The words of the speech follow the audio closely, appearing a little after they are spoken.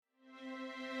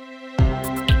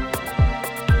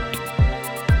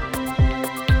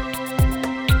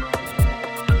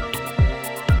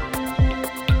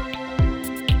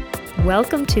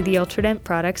Welcome to the Ultradent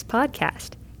Products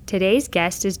Podcast. Today's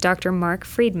guest is Dr. Mark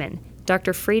Friedman.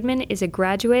 Dr. Friedman is a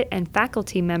graduate and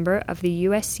faculty member of the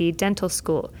USC Dental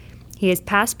School. He is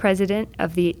past president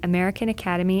of the American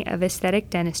Academy of Aesthetic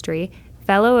Dentistry,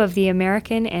 fellow of the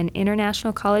American and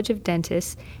International College of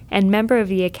Dentists, and member of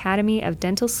the Academy of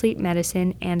Dental Sleep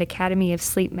Medicine and Academy of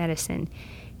Sleep Medicine.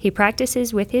 He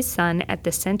practices with his son at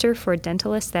the Center for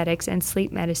Dental Aesthetics and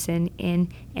Sleep Medicine in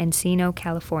Encino,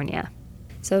 California.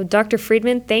 So, Dr.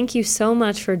 Friedman, thank you so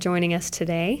much for joining us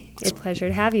today. It's a pleasure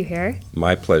to have you here.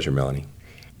 My pleasure, Melanie.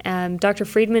 Dr.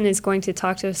 Friedman is going to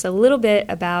talk to us a little bit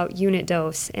about unit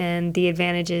dose and the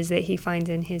advantages that he finds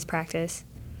in his practice.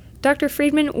 Dr.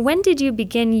 Friedman, when did you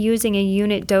begin using a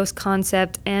unit dose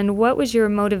concept, and what was your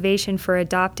motivation for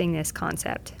adopting this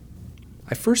concept?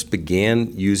 I first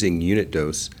began using unit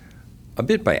dose a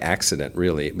bit by accident,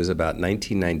 really. It was about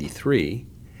 1993,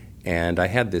 and I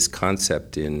had this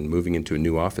concept in moving into a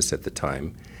new office at the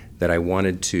time that I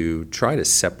wanted to try to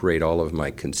separate all of my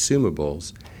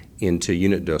consumables into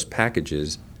unit dose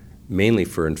packages, mainly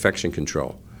for infection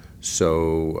control.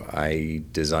 So I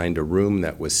designed a room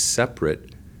that was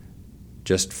separate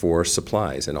just for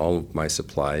supplies, and all of my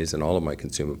supplies and all of my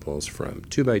consumables, from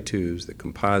 2x2s, the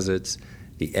composites,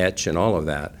 the etch, and all of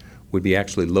that, would be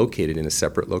actually located in a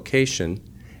separate location,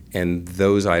 and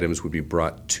those items would be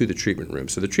brought to the treatment room.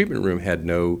 So the treatment room had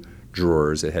no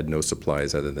drawers, it had no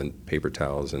supplies other than paper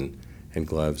towels and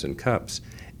gloves and cups.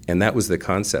 And that was the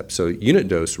concept. So unit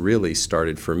dose really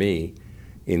started for me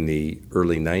in the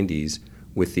early 90s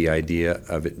with the idea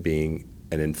of it being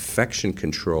an infection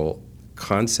control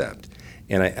concept.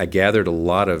 And I gathered a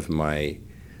lot of my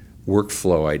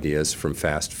workflow ideas from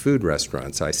fast food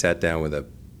restaurants. I sat down with a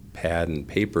pad and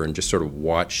paper and just sort of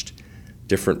watched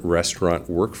different restaurant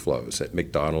workflows at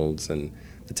McDonald's and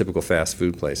the typical fast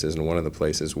food places. And one of the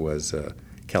places was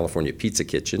California Pizza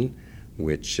Kitchen,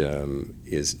 which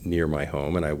is near my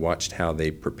home. And I watched how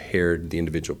they prepared the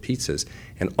individual pizzas.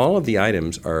 And all of the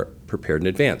items are prepared in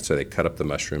advance. So they cut up the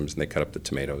mushrooms and they cut up the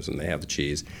tomatoes and they have the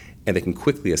cheese, and they can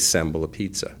quickly assemble a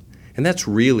pizza. And that's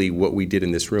really what we did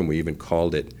in this room. We even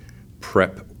called it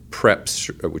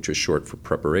preps, which was short for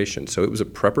preparation. So it was a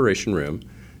preparation room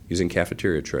using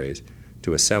cafeteria trays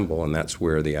to assemble, and that's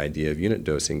where the idea of unit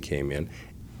dosing came in.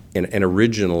 And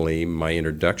originally, my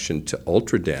introduction to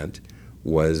Ultradent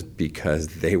was because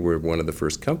they were one of the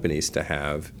first companies to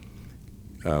have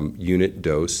unit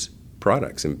dose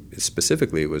products. And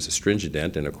specifically, it was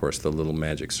Astringident and, of course, the little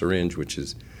magic syringe, which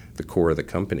is the core of the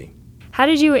company. How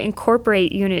did you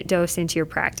incorporate unit dose into your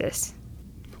practice?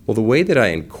 Well, the way that I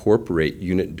incorporate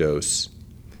unit dose,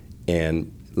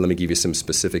 and let me give you some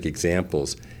specific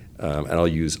examples, and I'll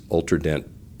use Ultradent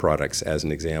products as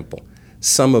an example.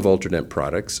 Some of Ultradent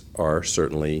products are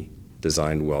certainly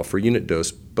designed well for unit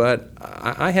dose, but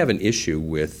I have an issue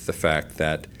with the fact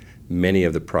that many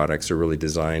of the products are really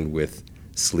designed with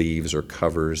sleeves or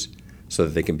covers so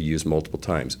that they can be used multiple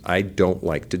times. I don't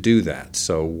like to do that.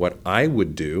 So what I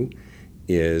would do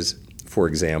is, for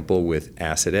example, with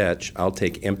acid etch, I'll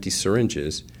take empty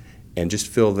syringes and just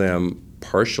fill them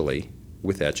partially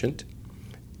with etchant,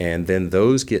 and then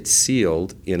those get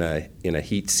sealed in a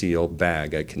heat seal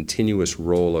bag, a continuous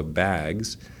roll of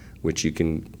bags, which you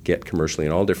can get commercially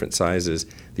in all different sizes.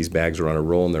 These bags are on a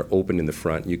roll and they're open in the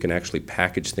front. You can actually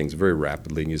package things very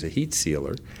rapidly and use a heat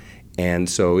sealer. And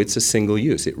so it's a single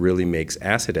use. It really makes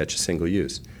acid etch a single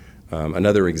use.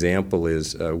 Another example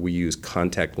is we use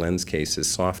contact lens cases,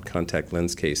 soft contact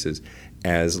lens cases,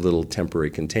 as little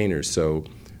temporary containers. So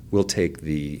we'll take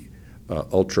the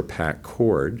UltraPack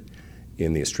cord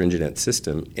in the Astringident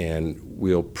system, and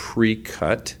we'll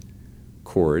pre-cut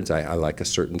cords. I like a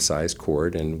certain size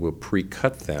cord, and we'll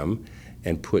pre-cut them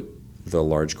and put the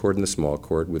large cord and the small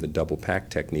cord with a double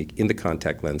pack technique in the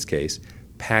contact lens case,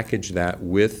 package that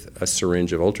with a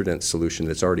syringe of Ultradent solution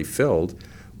that's already filled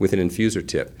with an infuser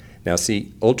tip. Now,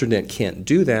 see, Ultradent can't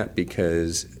do that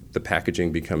because the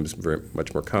packaging becomes very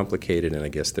much more complicated, and I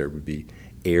guess there would be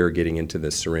air getting into the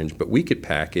syringe. But we could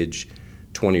package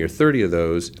 20 or 30 of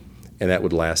those, and that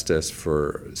would last us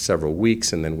for several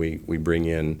weeks, and then we bring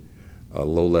in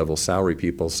low-level salary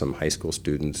people, some high school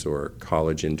students or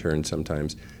college interns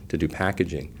sometimes, to do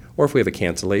packaging. Or if we have a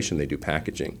cancellation, they do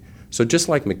packaging. So just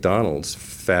like McDonald's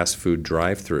fast food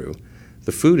drive-through,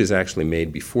 the food is actually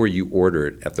made before you order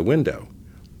it at the window.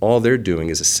 All they're doing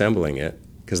is assembling it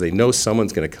because they know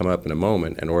someone's going to come up in a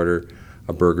moment and order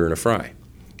a burger and a fry.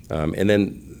 And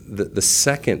then the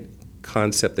second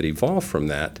concept that evolved from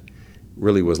that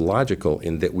really was logical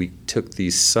in that we took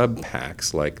these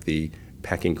sub-packs like the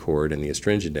packing cord and the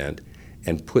Astringident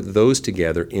and put those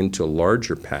together into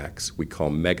larger packs we call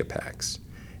mega packs.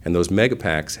 And those mega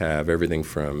packs have everything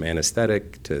from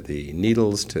anesthetic to the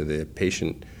needles to the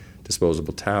patient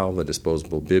disposable towel, the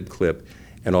disposable bib clip,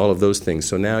 and all of those things.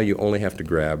 So now you only have to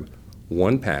grab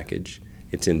one package.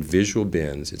 It's in visual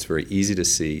bins. It's very easy to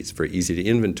see. It's very easy to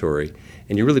inventory.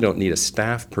 And you really don't need a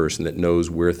staff person that knows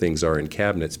where things are in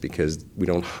cabinets because we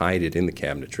don't hide it in the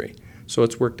cabinetry. So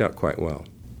it's worked out quite well.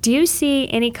 Do you see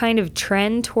any kind of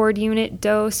trend toward unit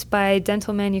dose by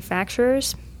dental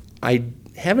manufacturers? I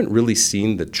haven't really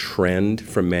seen the trend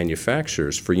from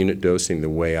manufacturers for unit dosing the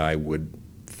way I would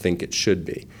think it should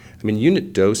be. I mean,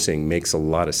 unit dosing makes a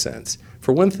lot of sense.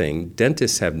 For one thing,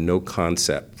 dentists have no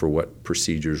concept for what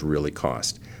procedures really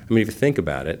cost. I mean, if you think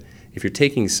about it, if you're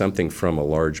taking something from a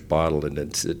large bottle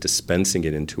and dispensing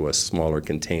it into a smaller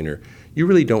container, you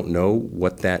really don't know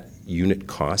what that unit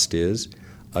cost is.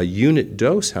 A unit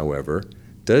dose, however,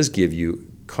 does give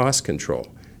you cost control.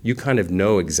 You kind of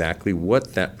know exactly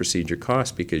what that procedure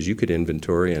costs because you could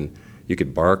inventory and you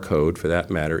could barcode, for that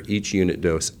matter, each unit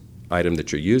dose item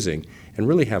that you're using and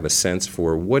really have a sense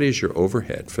for what is your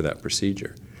overhead for that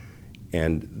procedure.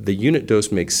 And the unit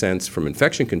dose makes sense from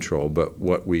infection control, but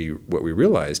what we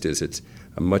realized is it's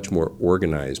a much more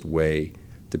organized way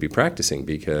to be practicing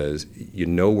because you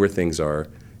know where things are,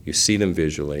 you see them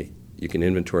visually, you can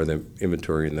inventory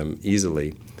them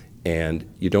easily,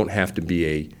 and you don't have to be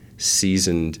a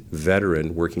seasoned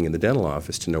veteran working in the dental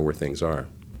office to know where things are.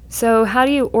 So how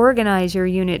do you organize your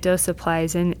unit dose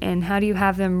supplies and how do you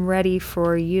have them ready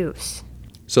for use?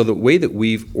 So the way that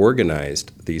we've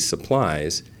organized these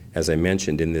supplies, as I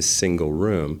mentioned in this single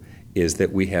room, is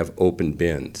that we have open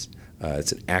bins.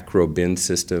 It's an acro bin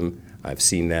system. I've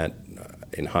seen that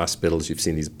in hospitals. You've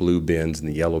seen these blue bins and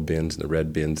the yellow bins and the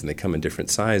red bins, and they come in different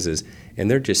sizes,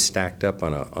 and they're just stacked up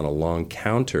on a long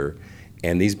counter,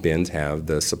 and these bins have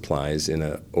the supplies in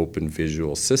an open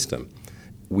visual system.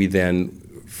 We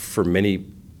then, for many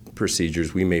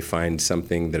procedures, we may find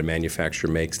something that a manufacturer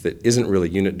makes that isn't really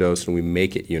unit dose, and we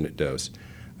make it unit dose.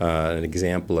 An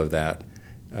example of that,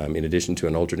 in addition to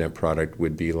an Ultradent product,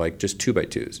 would be like just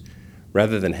 2x2s.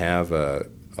 Rather than have a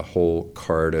whole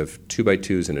cart of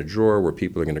 2x2s in a drawer where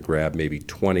people are going to grab maybe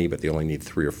 20, but they only need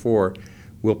 3 or 4,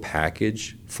 we'll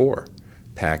package 4.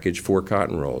 Package 4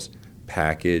 cotton rolls.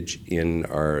 Package in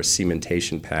our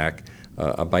cementation pack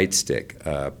a bite stick,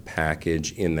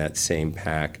 package in that same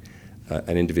pack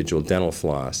an individual dental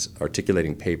floss,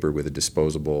 articulating paper with a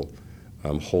disposable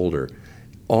holder.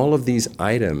 All of these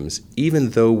items,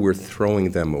 even though we're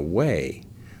throwing them away,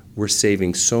 we're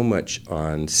saving so much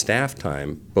on staff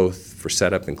time, both for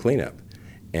setup and cleanup.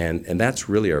 And that's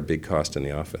really our big cost in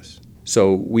the office.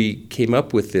 So we came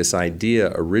up with this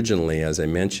idea originally, as I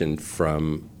mentioned,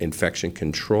 from infection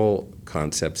control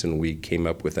concepts, and we came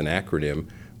up with an acronym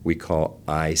we call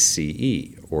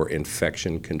ICE, or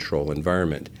Infection Control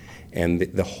Environment. And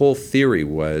the whole theory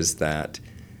was that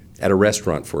at a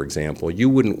restaurant, for example, you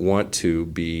wouldn't want to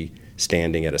be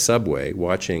standing at a Subway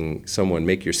watching someone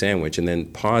make your sandwich and then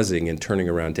pausing and turning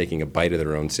around taking a bite of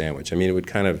their own sandwich. I mean, it would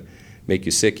kind of make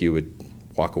you sick. You would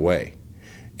walk away.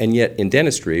 And yet in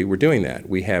dentistry, we're doing that.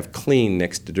 We have clean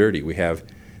next to dirty. We have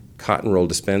cotton roll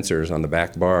dispensers on the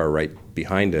back bar right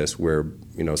behind us where,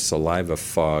 saliva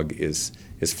fog is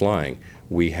flying.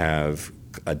 We have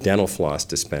a dental floss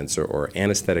dispenser or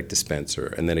anesthetic dispenser,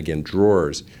 and then again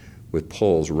drawers with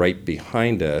pulls right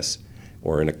behind us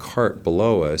or in a cart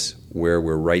below us where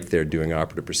we're right there doing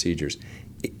operative procedures.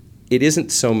 It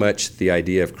isn't so much the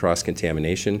idea of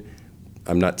cross-contamination.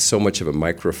 I'm not so much of a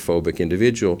microphobic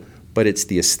individual, but it's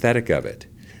the aesthetic of it.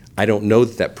 I don't know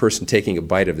that person taking a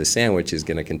bite of the sandwich is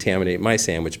going to contaminate my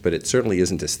sandwich, but it certainly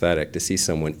isn't aesthetic to see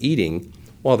someone eating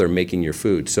while they're making your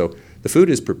food. So the food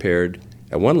is prepared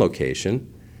at one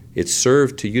location, it's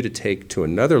served to you to take to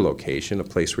another location, a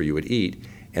place where you would eat,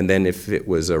 and then if it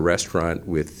was a restaurant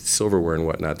with silverware and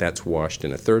whatnot, that's washed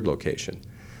in a third location.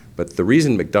 But the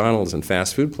reason McDonald's and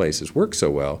fast food places work so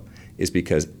well is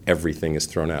because everything is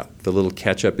thrown out. The little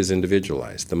ketchup is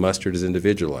individualized, the mustard is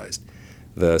individualized,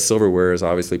 the silverware is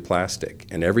obviously plastic,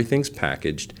 and everything's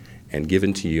packaged and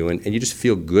given to you, and you just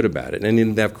feel good about it. And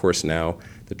then, of course, now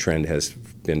the trend has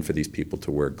been for these people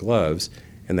to wear gloves,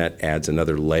 and that adds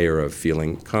another layer of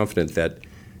feeling confident that,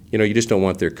 you just don't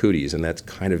want their cooties, and that's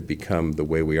kind of become the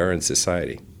way we are in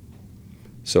society.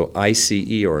 So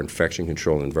ICE, or Infection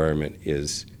Control Environment,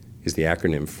 is the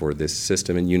acronym for this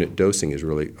system, and unit dosing is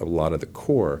really a lot of the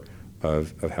core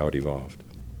of how it evolved.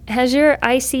 Has your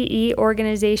ICE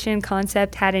organization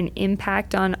concept had an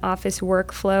impact on office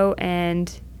workflow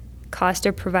and cost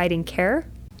of providing care?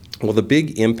 Well, the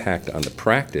big impact on the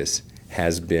practice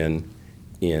has been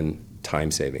in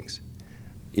time savings.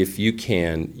 If you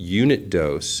can unit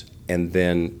dose and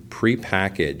then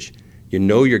pre-package. You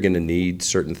know you're going to need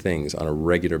certain things on a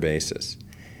regular basis.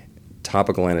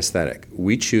 Topical anesthetic.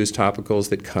 We choose topicals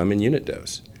that come in unit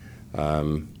dose.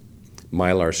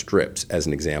 Mylar strips, as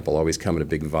an example, always come in a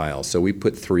big vial. So we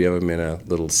put 3 of them in a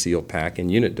little seal pack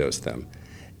and unit dose them.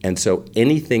 And so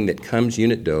anything that comes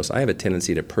unit dose, I have a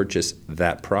tendency to purchase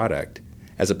that product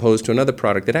as opposed to another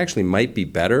product that actually might be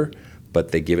better,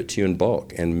 but they give it to you in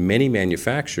bulk. And many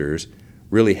manufacturers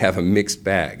really have a mixed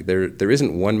bag. There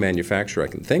isn't one manufacturer I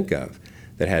can think of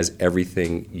that has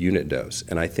everything unit dose.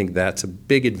 And I think that's a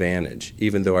big advantage,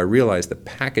 even though I realize the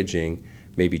packaging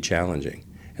may be challenging.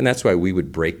 And that's why we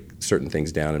would break certain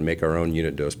things down and make our own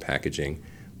unit dose packaging,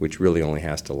 which really only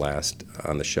has to last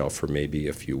on the shelf for maybe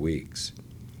a few weeks.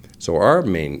 So our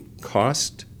main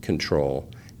cost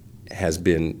control has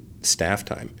been staff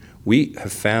time. We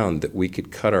have found that we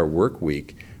could cut our work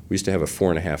week. We used to have a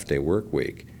 4.5-day work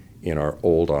week in our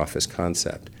old office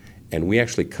concept. And we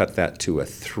actually cut that to a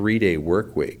 3-day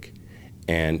work week.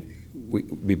 And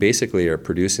we basically are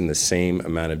producing the same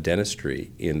amount of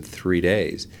dentistry in 3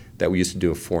 days that we used to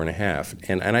do in 4.5.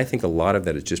 And I think a lot of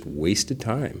that is just wasted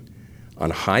time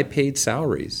on high-paid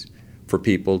salaries for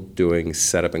people doing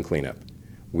setup and cleanup,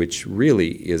 which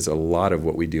really is a lot of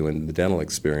what we do in the dental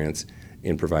experience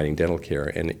in providing dental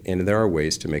care. And there are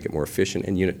ways to make it more efficient,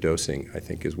 and unit dosing, I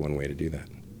think, is one way to do that.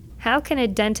 How can a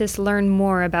dentist learn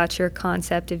more about your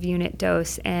concept of unit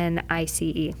dose and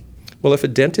ICE? Well, if a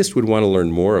dentist would want to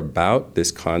learn more about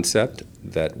this concept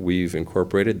that we've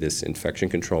incorporated, this infection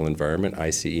control environment,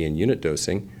 ICE and unit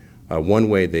dosing, one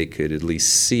way they could at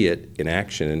least see it in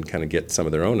action and kind of get some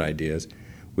of their own ideas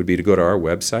would be to go to our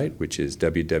website, which is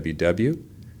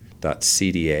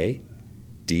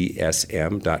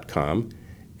www.cdadsm.com.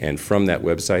 And from that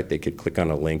website, they could click on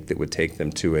a link that would take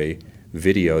them to a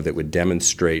video that would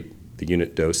demonstrate the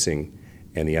unit dosing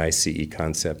and the ICE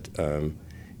concept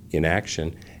in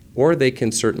action. Or they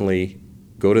can certainly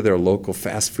go to their local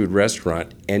fast food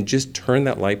restaurant and just turn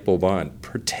that light bulb on.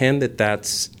 Pretend that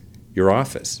that's your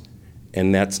office.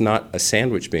 And that's not a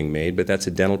sandwich being made, but that's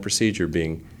a dental procedure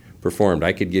being performed.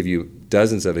 I could give you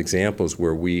dozens of examples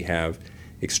where we have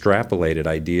extrapolated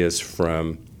ideas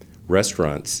from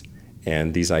restaurants,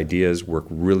 and these ideas work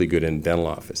really good in a dental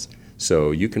office.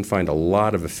 So you can find a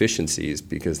lot of efficiencies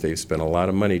because they've spent a lot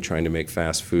of money trying to make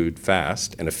fast food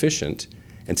fast and efficient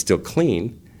and still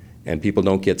clean, and people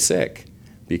don't get sick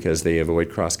because they avoid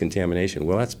cross-contamination.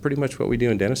 Well, that's pretty much what we do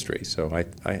in dentistry. So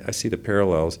I see the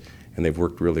parallels, and they've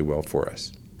worked really well for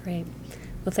us. Great.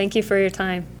 Well, thank you for your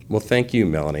time. Well, thank you,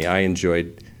 Melanie. I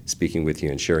enjoyed speaking with you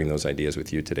and sharing those ideas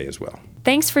with you today as well.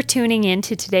 Thanks for tuning in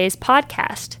to today's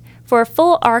podcast. For a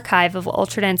full archive of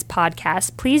Ultradent's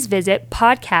podcasts, please visit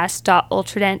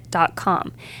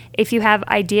podcast.ultradent.com. If you have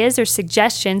ideas or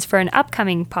suggestions for an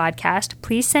upcoming podcast,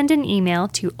 please send an email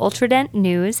to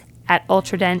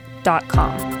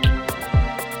ultradentnews@ultradent.com.